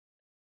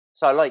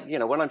So like,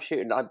 when I'm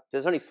shooting,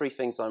 there's only three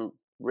things I'm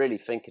really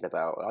thinking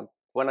about.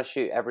 When I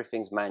shoot,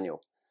 everything's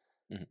manual.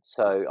 Mhm.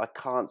 So I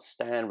can't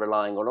stand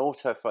relying on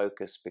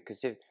autofocus,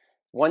 because if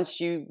once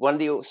you when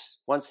the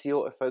once the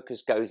autofocus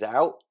goes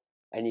out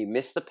and you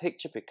miss the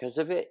picture because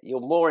of it,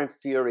 you're more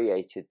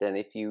infuriated than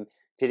if you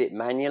did it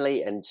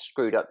manually and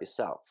screwed up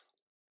yourself.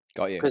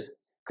 Got you.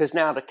 Because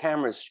now the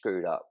camera's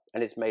screwed up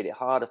and it's made it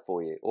harder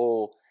for you.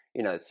 Or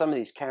some of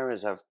these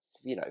cameras have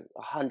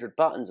 100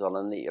 buttons on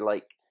them that you're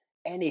like,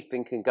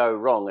 anything can go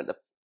wrong at the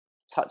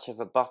touch of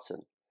a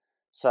button.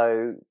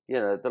 So,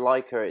 the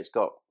Leica, it's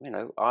got,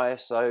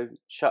 ISO,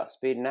 shutter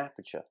speed, and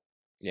aperture.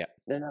 Yeah.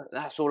 Then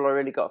that's all I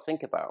really got to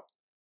think about.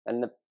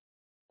 And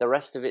the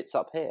rest of it's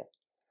up here.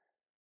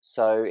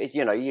 So,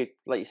 you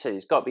like you said,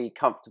 it's got to be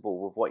comfortable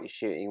with what you're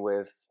shooting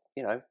with.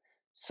 You know,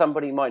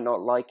 somebody might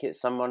not like it.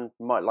 Someone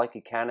might like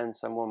a Canon.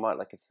 Someone might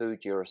like a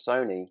Fuji or a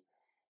Sony.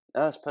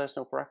 And that's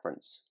personal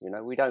preference.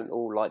 We don't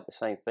all like the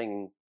same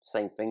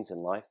things in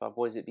life.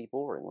 Otherwise, it'd be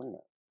boring, wouldn't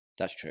it?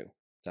 That's true.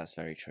 That's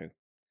very true.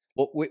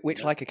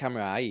 Which Leica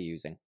camera are you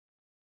using?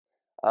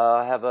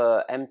 I have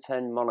a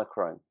M10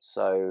 monochrome,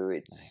 so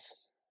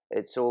Nice.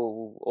 it's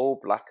all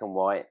black and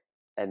white,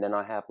 and then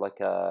I have like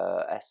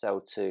a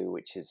SL2,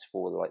 which is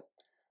for like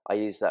I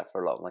use that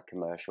for a lot of my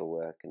commercial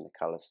work and the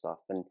color stuff.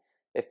 And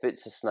if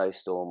it's a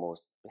snowstorm or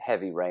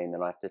heavy rain,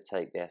 then I have to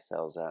take the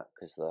SLs out,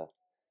 because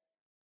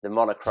the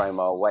monochrome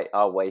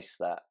I'll waste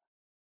that.